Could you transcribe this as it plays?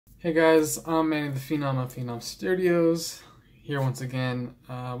Hey guys, I'm Manny the Phenom of Phenom Studios, here once again.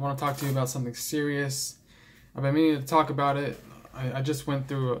 I want to talk to you about something serious. I've been meaning to talk about it. I just went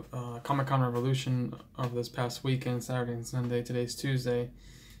through Comic-Con Revolution over this past weekend, Saturday and Sunday. Today's Tuesday.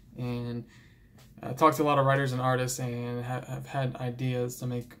 And I talked to a lot of writers and artists and have had ideas to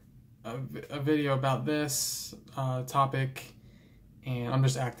make a video about this topic, and I'm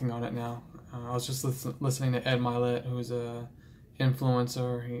just acting on it now. I was just listening to Ed Milet, who's a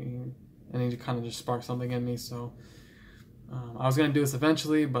influencer, and he kind of just sparked something in me. So I was gonna do this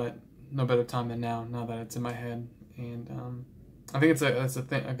eventually, but no better time than now that it's in my head. And I think it's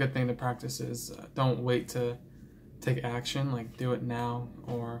a good thing to practice is don't wait to take action. Like, do it now,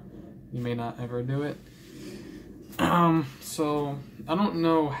 or you may not ever do it. So I don't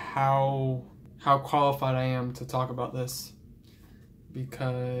know how qualified I am to talk about this,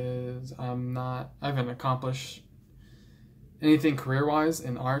 because I haven't accomplished anything career-wise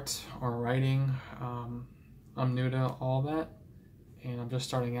in art or writing. I'm new to all that, and I'm just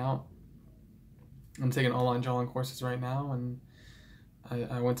starting out. I'm taking online drawing courses right now, and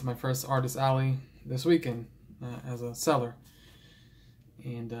I went to my first artist alley this weekend as a seller,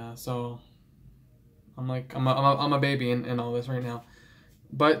 and so I'm a baby in all this right now.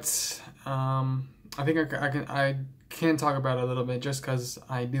 But I think I can talk about it a little bit, just because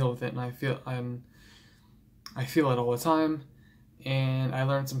I deal with it and I feel it all the time. And I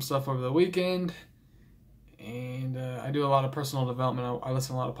learned some stuff over the weekend, and I do a lot of personal development. I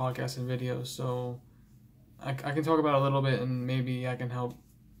listen to a lot of podcasts and videos, so I can talk about it a little bit, and maybe I can help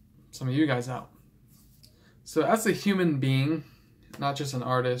some of you guys out. So as a human being, not just an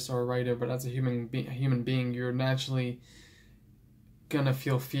artist or a writer, but as a human being, you're naturally gonna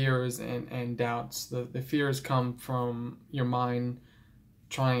feel fears and doubts. The fears come from your mind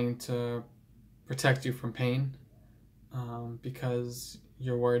trying to protect you from pain, because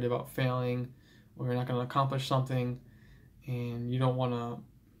you're worried about failing, or you're not going to accomplish something, and you don't want to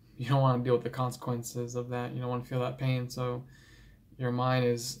deal with the consequences of that. You don't want to feel that pain, so your mind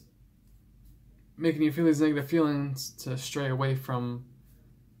is making you feel these negative feelings to stray away from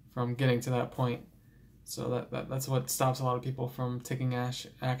getting to that point. So that's what stops a lot of people from taking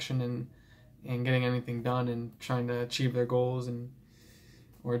action and getting anything done and trying to achieve their goals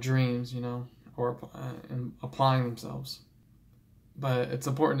or dreams, or applying themselves. But it's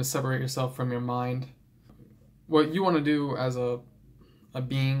important to separate yourself from your mind. What you want to do as a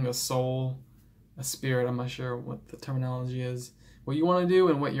being, a soul, a spirit, I'm not sure what the terminology is. What you want to do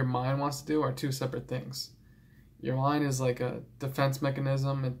and what your mind wants to do are two separate things. Your mind is like a defense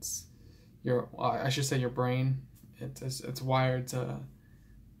mechanism. It's your brain. It's wired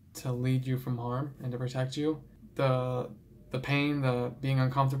to lead you from harm and to protect you. The pain, the being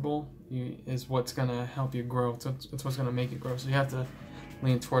uncomfortable, is what's going to help you grow. It's what's going to make you grow. So you have to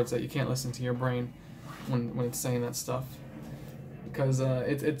lean towards that. You can't listen to your brain when it's saying that stuff, because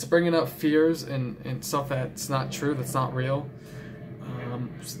it's bringing up fears and stuff that's not true, that's not real.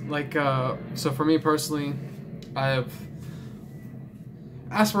 So for me personally, I have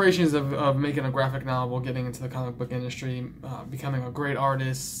aspirations of making a graphic novel, getting into the comic book industry, becoming a great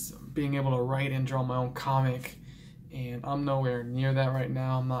artist, being able to write and draw my own comic. And I'm nowhere near that right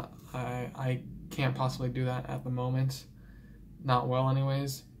now. I can't possibly do that at the moment. Not well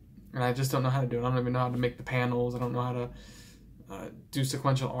anyways. And I just don't know how to do it. I don't even know how to make the panels. I don't know how to do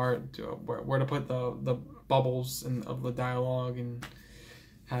sequential art, where to put the bubbles of the dialogue, and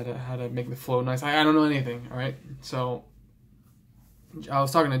how to make the flow nice. I don't know anything, alright? So I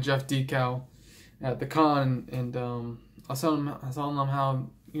was talking to Jeff Dekal at the con, and I was telling him how,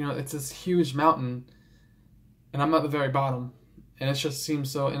 it's this huge mountain, and I'm at the very bottom, and it just seems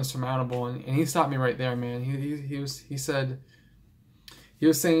so insurmountable. And he stopped me right there, man. He was saying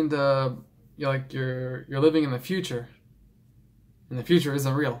you're living in the future, and the future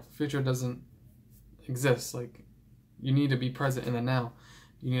isn't real. The future doesn't exist. Like, you need to be present in the now.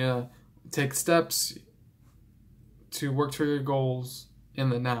 You need to take steps to work toward your goals in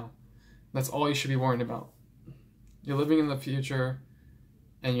the now. That's all you should be worrying about. You're living in the future,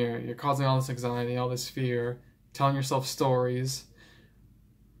 and you're causing all this anxiety, all this fear, telling yourself stories,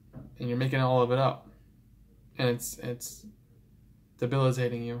 and you're making all of it up, and it's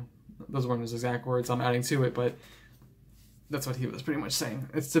debilitating you. Those weren't his exact words. I'm adding to it, but that's what he was pretty much saying.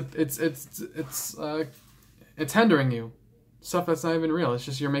 It's hindering you. Stuff that's not even real. It's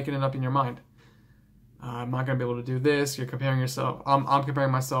just you're making it up in your mind. I'm not gonna be able to do this. You're comparing yourself. I'm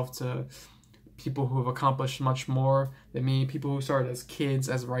comparing myself to people who have accomplished much more than me, people who started as kids,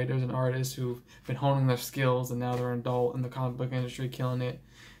 as writers and artists, who've been honing their skills, and now they're an adult in the comic book industry, killing it.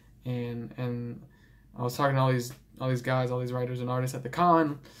 And I was talking to all these guys, all these writers and artists at the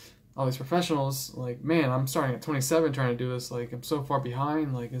con, all these professionals. Like, man, I'm starting at 27 trying to do this. Like, I'm so far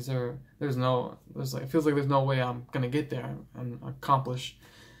behind. Like, there's like, it feels like there's no way I'm gonna get there and accomplish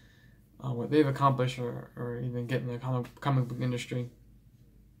what they've accomplished, or even get in the comic book industry.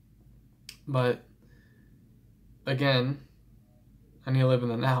 But again, I need to live in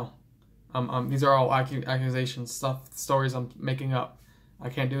the now. These are all accusations, stories I'm making up. I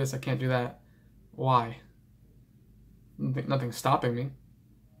can't do this, I can't do that. Why? Nothing's stopping me.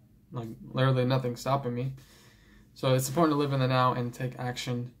 Like, literally nothing's stopping me. So it's important to live in the now and take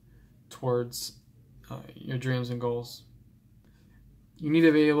action towards your dreams and goals. You need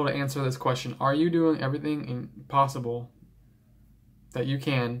to be able to answer this question. Are you doing everything possible that you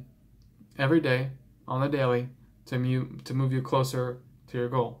can every day, on the daily, to move you closer to your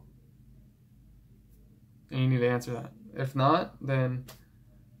goal? And you need to answer that. If not, then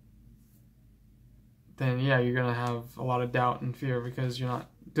yeah, you're gonna have a lot of doubt and fear because you're not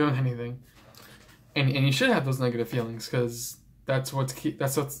doing anything. And you should have those negative feelings, because that's what's gonna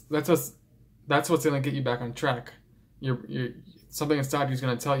get you back on track. Something inside you is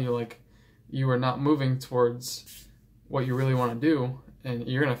gonna tell you, like, you are not moving towards what you really want to do, and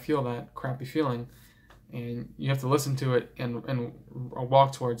you're gonna feel that crappy feeling, and you have to listen to it and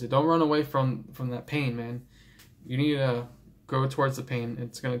walk towards it. Don't run away from that pain, man. You need to go towards the pain.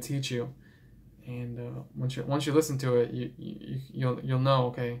 It's gonna teach you, and once you listen to it, you'll know,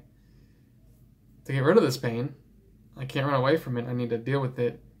 okay, to get rid of this pain, I can't run away from it. I need to deal with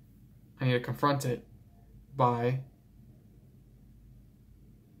it. I need to confront it by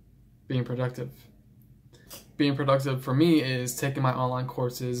being productive. Being productive for me is taking my online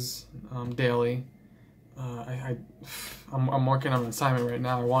courses daily. I'm working on an assignment right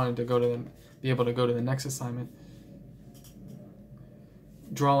now. I wanted to be able to go to the next assignment.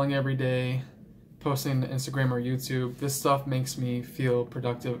 Drawing every day, posting to Instagram or YouTube. This stuff makes me feel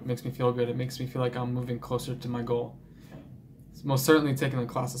productive. It makes me feel good. It makes me feel like I'm moving closer to my goal. It's most certainly taking the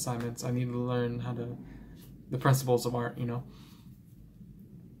class assignments. I need to learn the principles of art,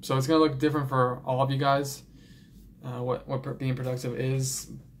 So it's gonna look different for all of you guys, what being productive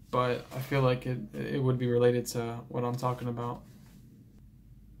is, but I feel like it would be related to what I'm talking about.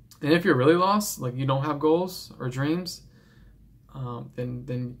 And if you're really lost, like you don't have goals or dreams,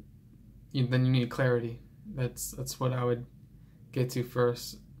 then you need clarity. That's what I would get to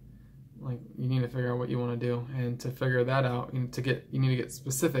first. Like, you need to figure out what you want to do, and to figure that out, you need to get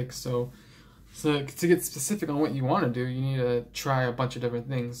specific. So to get specific on what you want to do, you need to try a bunch of different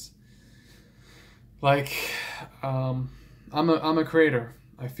things. Like, I'm a creator.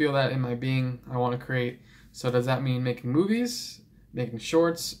 I feel that in my being. I want to create. So does that mean making movies, making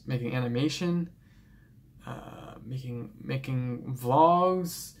shorts, making animation, making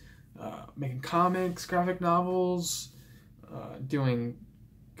vlogs, making comics, graphic novels, doing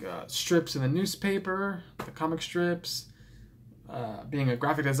strips in the newspaper, the comic strips, being a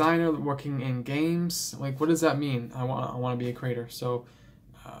graphic designer, working in games? Like, what does that mean? I want to be a creator. So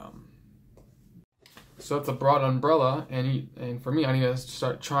that's a broad umbrella, and for me, I need to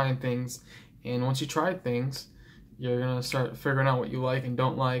start trying things. And once you try things, you're gonna start figuring out what you like and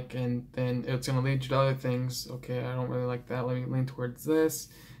don't like, and then it's gonna lead you to other things. Okay, I don't really like that. Let me lean towards this.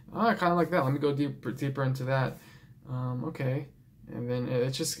 Oh, I kind of like that. Let me go deeper into that. Okay, and then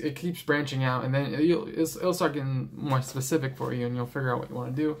it keeps branching out, and then it'll start getting more specific for you, and you'll figure out what you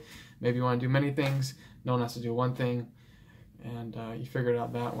want to do. Maybe you want to do many things. No one has to do one thing, and you figure it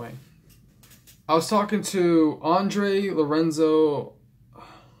out that way. I was talking to Andrea Lorenzo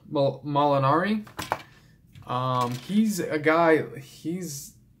Molinari. He's a guy.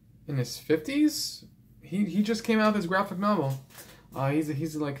 He's in his 50s. He just came out with his graphic novel.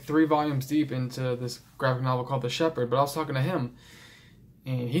 He's like 3 volumes deep into this graphic novel called The Shepherd. But I was talking to him,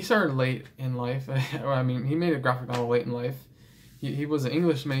 and he started late in life. I mean, he made a graphic novel late in life. He was an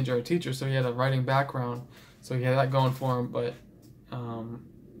English major, a teacher, so he had a writing background, so he had that going for him. But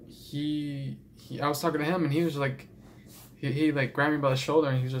I was talking to him, and he was like, he like grabbed me by the shoulder,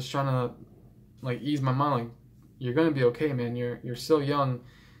 and he was just trying to like ease my mind, like, you're gonna be okay, man. You're still young.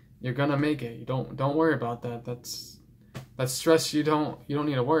 You're gonna make it. You don't worry about that. That's stress you don't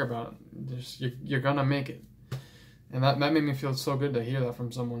need to worry about. You're gonna make it. And that made me feel so good to hear that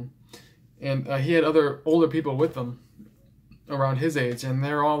from someone. And he had other older people with him around his age, and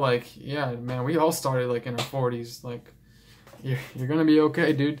they're all like, yeah, man, we all started like in our 40s. Like, you're gonna be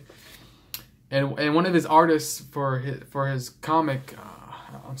okay, dude. And one of his artists for his comic,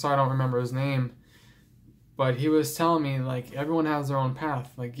 I'm sorry I don't remember his name, but he was telling me, like, everyone has their own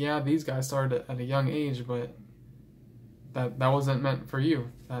path. Like, yeah, these guys started at a young age, but that wasn't meant for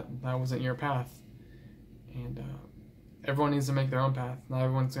you. That wasn't your path. And everyone needs to make their own path. Not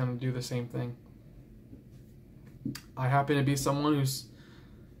everyone's going to do the same thing. I happen to be someone who's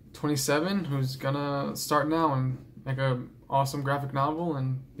 27, who's going to start now and make an awesome graphic novel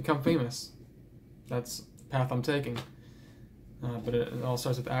and become famous. That's the path I'm taking. But it all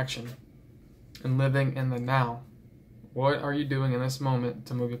starts with action and living in the now. What are you doing in this moment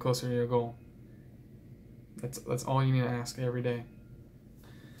to move you closer to your goal? That's all you need to ask every day.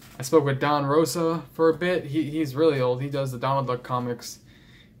 I spoke with Don Rosa for a bit. He's really old. He does the Donald Duck comics.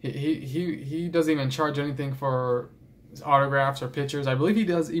 He doesn't even charge anything for autographs or pictures. I believe he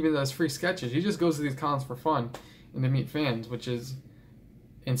even does free sketches. He just goes to these cons for fun and to meet fans, which is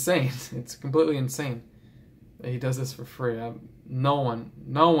insane. It's completely insane that he does this for free. No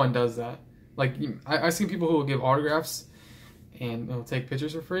one does that. Like, I've seen people who will give autographs and they'll take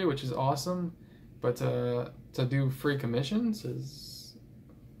pictures for free, which is awesome. But to do free commissions is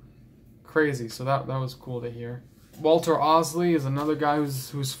crazy. So that was cool to hear. Walter Osley is another guy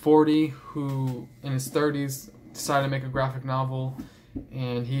who's 40, who in his 30s decided to make a graphic novel,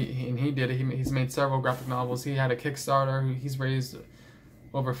 and he did it. He's made several graphic novels. He had a Kickstarter. He's raised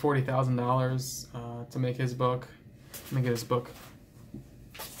over $40,000 to make his book. Let me get his book.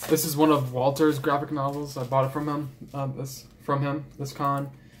 This is one of Walter's graphic novels. I bought it from him. This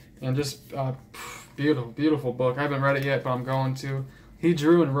con, and just beautiful book. I haven't read it yet, but I'm going to. He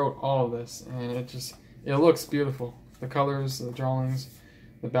drew and wrote all of this, and it looks beautiful. The colors, the drawings,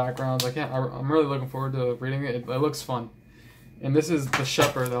 the backgrounds. I'm really looking forward to reading it. It looks fun. And this is The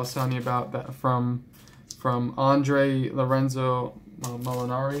Shepherd that I was telling you about, that from Andrea Lorenzo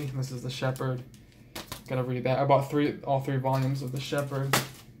Molinari. This is The Shepherd. Gotta read that. I bought all three volumes of The Shepherd.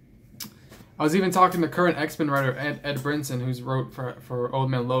 I was even talking to current X-Men writer Ed Brisson, who's wrote for Old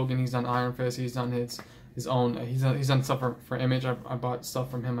Man Logan. He's done Iron Fist. He's done his own. He's done stuff for Image. I bought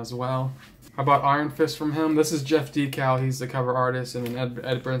stuff from him as well. I bought Iron Fist from him. This is Jeff Dekal. He's the cover artist, and then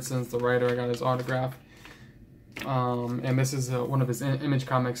Ed Brinson's the writer. I got his autograph. And this is one of his Image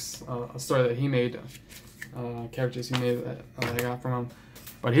comics, a story that he made, characters he made that I got from him.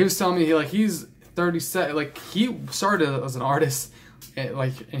 But he was telling me he's 37. Like, he started as an artist, and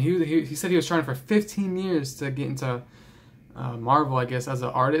he said he was trying for 15 years to get into Marvel, I guess, as an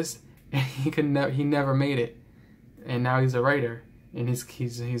artist, and he never made it. And now he's a writer, and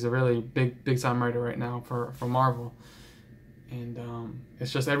he's a really big time writer right now for Marvel. And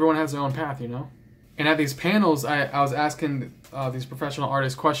it's just everyone has their own path, you know. And at these panels, I was asking these professional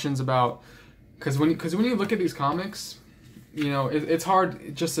artists questions about, because when you look at these comics, you know, it's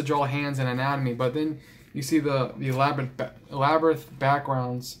hard just to draw hands and anatomy, but then you see the elaborate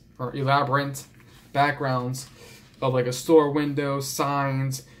backgrounds of like a store window,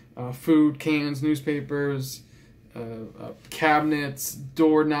 signs, food cans, newspapers, cabinets,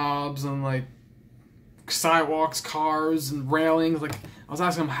 doorknobs, and like sidewalks, cars, and railings. Like, I was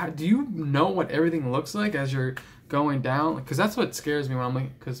asking him, do you know what everything looks like as you're going down? Because that's what scares me when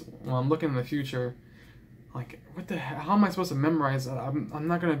I'm looking in the future. Like, what the hell? How am I supposed to memorize that? I'm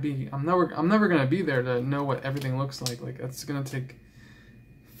never gonna be there to know what everything looks like. Like, that's gonna take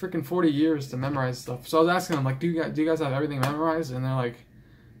freaking 40 years to memorize stuff. So I was asking them, like, do you guys have everything memorized? And they're like,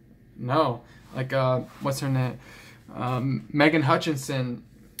 no. Like, what's her name? Megan Hutchison.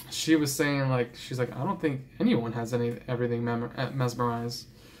 She was saying, like, she's like, I don't think anyone has everything mesmerized.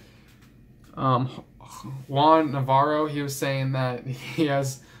 Juan Navarro, he was saying that he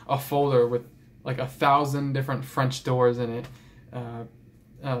has a folder with like 1,000 different French doors in it.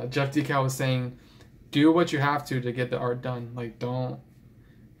 Jeff Dekal was saying, do what you have to get the art done. Like, don't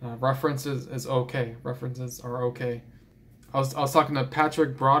references is okay. References are okay. I was talking to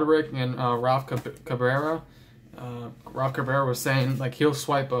Patrick Broderick and Ralph Cabrera. Ralph Cabrera was saying, like, he'll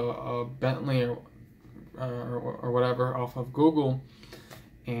swipe a Bentley or whatever off of Google,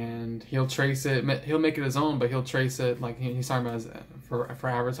 and he'll trace it. He'll make it his own, but he'll trace it. Like, he's talking about for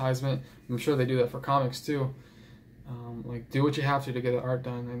advertisement. I'm sure they do that for comics too. Like, do what you have to get the art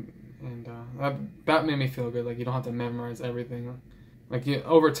done, and that made me feel good. Like, you don't have to memorize everything. Like,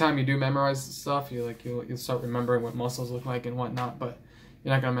 over time, you do memorize stuff. You'll start remembering what muscles look like and whatnot, but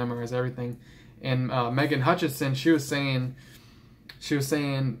you're not gonna memorize everything. And Megan Hutchison, she was saying she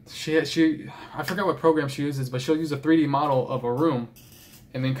I forgot what program she uses, but she'll use a 3D model of a room,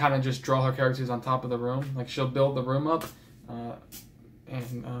 and then kind of just draw her characters on top of the room. Like, she'll build the room up,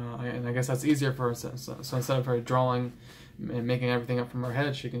 and I guess that's easier for her. So instead of her drawing and making everything up from her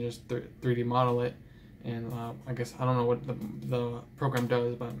head, she can just 3D model it. And I guess, I don't know what the program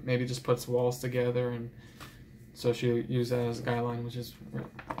does, but maybe just puts walls together, and so she used that as a guideline, which is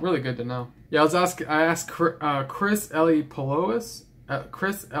really good to know. Yeah, I asked Chris Eliopoulos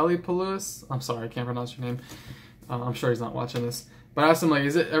Chris Eliopoulos. I'm sorry, I can't pronounce your name. I'm sure he's not watching this. But I asked him, like,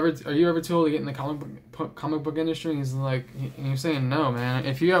 are you ever too old to get in the comic book industry? And he's like, and he's saying, no, man.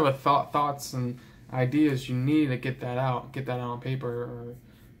 If you have a thoughts and ideas, you need to get that out on paper,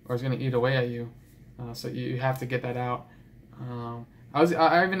 or it's gonna eat away at you. So you have to get that out.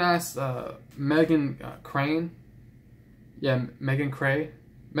 I even asked Megan Crane. Yeah, Megan Cray.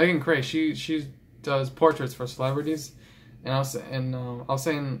 She does portraits for celebrities, and I was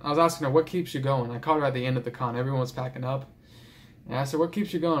asking her what keeps you going. I called her at the end of the con. Everyone was packing up, and I asked her what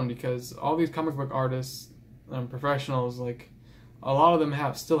keeps you going, because all these comic book artists and professionals, like, a lot of them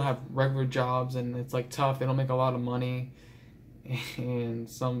still have regular jobs, and it's like tough. They don't make a lot of money, and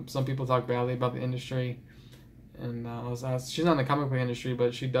some people talk badly about the industry. And I was asked, she's not in the comic book industry,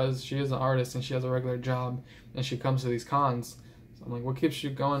 but she is an artist, and she has a regular job, and she comes to these cons. So I'm like, what keeps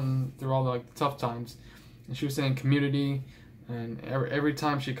you going through all the, like, tough times? And she was saying community, and every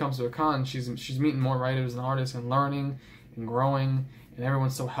time she comes to a con, she's meeting more writers and artists and learning and growing, and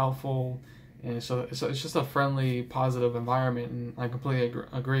everyone's so helpful, and so it's just a friendly, positive environment. And I completely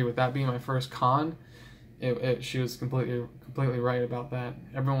agree with that being my first con. She was completely right about that.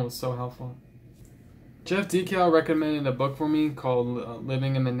 Everyone was so helpful. Jeff Dekal recommended a book for me called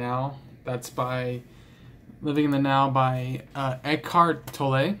Living in the Now. That's by Living in the Now by Eckhart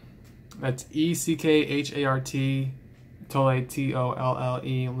Tolle. That's Eckhart Tolle, Tolle,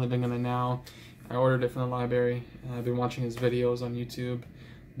 Living in the Now. I ordered it from the library. I've been watching his videos on YouTube.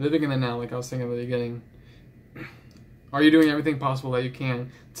 Living in the Now, like I was saying at the beginning. Are you doing everything possible that you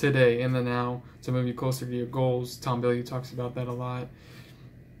can today, in the now, to move you closer to your goals? Tom Billy talks about that a lot.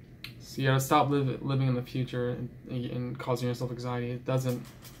 So you gotta stop living in the future and causing yourself anxiety. It doesn't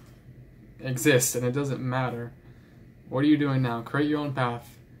exist, and it doesn't matter. What are you doing now? Create your own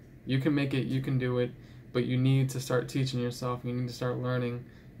path. You can make it, you can do it, but you need to start teaching yourself. You need to start learning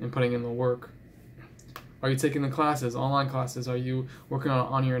and putting in the work. Are you taking the classes, online classes? Are you working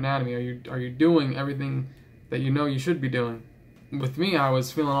on your anatomy? Are you doing everything that you know you should be doing? With me, I was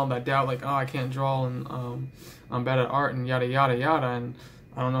feeling all that doubt, like, oh, I can't draw, and I'm bad at art, and yada yada yada, and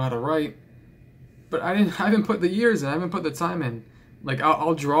I don't know how to write. But I haven't put the years in. I haven't put the time in. Like,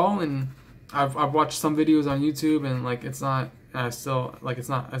 I'll draw, and I've watched some videos on YouTube, and, like, it's not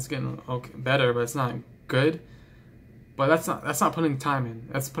it's getting okay, better, but it's not good. But that's not putting time in.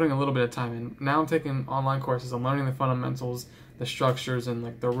 That's putting a little bit of time in. Now I'm taking online courses. I'm learning the fundamentals, the structures, and,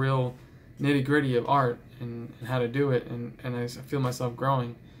 like, the real nitty-gritty of art, and how to do it, and I feel myself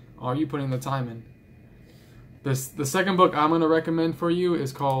growing. Are you putting the time in? The second book I'm going to recommend for you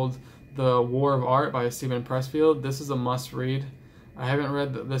is called The War of Art by Steven Pressfield. This is a must-read. I haven't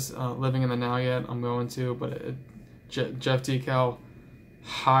read this Living in the Now yet. I'm going to, but Jeff Dekal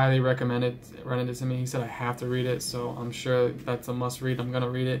highly recommended it to me. He said I have to read it, so I'm sure that's a must-read. I'm going to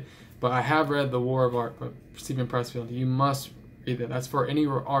read it. But I have read The War of Art by Steven Pressfield. You must read it. That's for any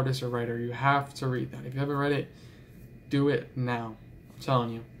artist or writer. You have to read that. If you haven't read it, do it now. I'm telling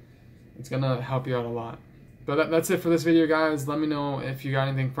you. It's going to help you out a lot. But that's it for this video, guys. Let me know if you got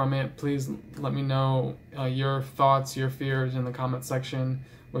anything from it. Please let me know your thoughts, your fears in the comment section.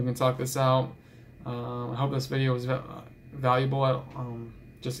 We can talk this out. I hope this video was valuable,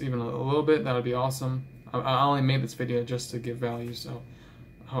 just even a little bit. That would be awesome. I only made this video just to give value, so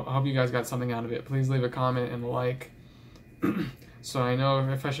I hope you guys got something out of it. Please leave a comment and a like, so I know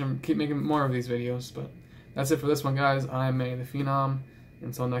if I should keep making more of these videos. But that's it for this one, guys. I'm May the Phenom.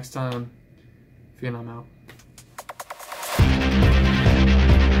 Until next time, Phenom out.